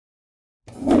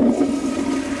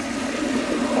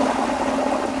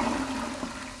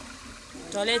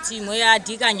We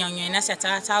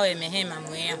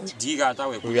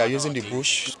are using the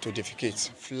bush to defecate.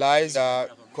 Flies are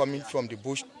coming from the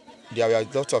bush. There were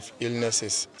a lot of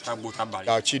illnesses.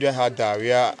 Our children had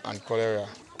diarrhea and cholera.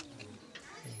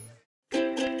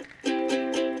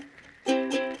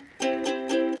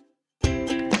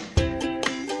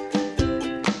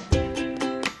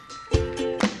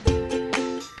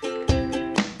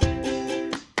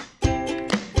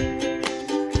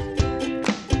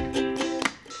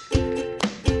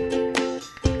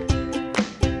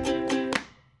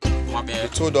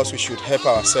 They told us we should help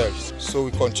ourselves, so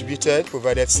we contributed,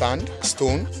 provided sand,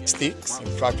 stone, sticks. In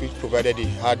fact, we provided the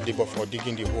hard labor for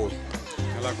digging the hole.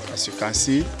 As you can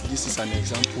see, this is an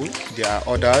example. There are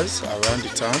others around the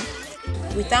town.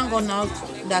 We thank God now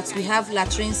that we have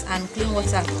latrines and clean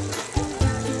water.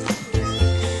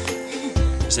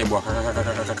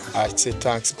 I say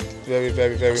thanks very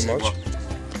much.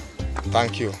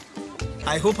 Thank you.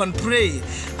 I hope and pray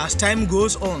as time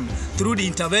goes on, through the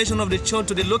intervention of the church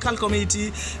to the local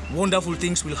community, wonderful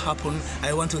things will happen.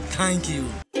 I want to thank you.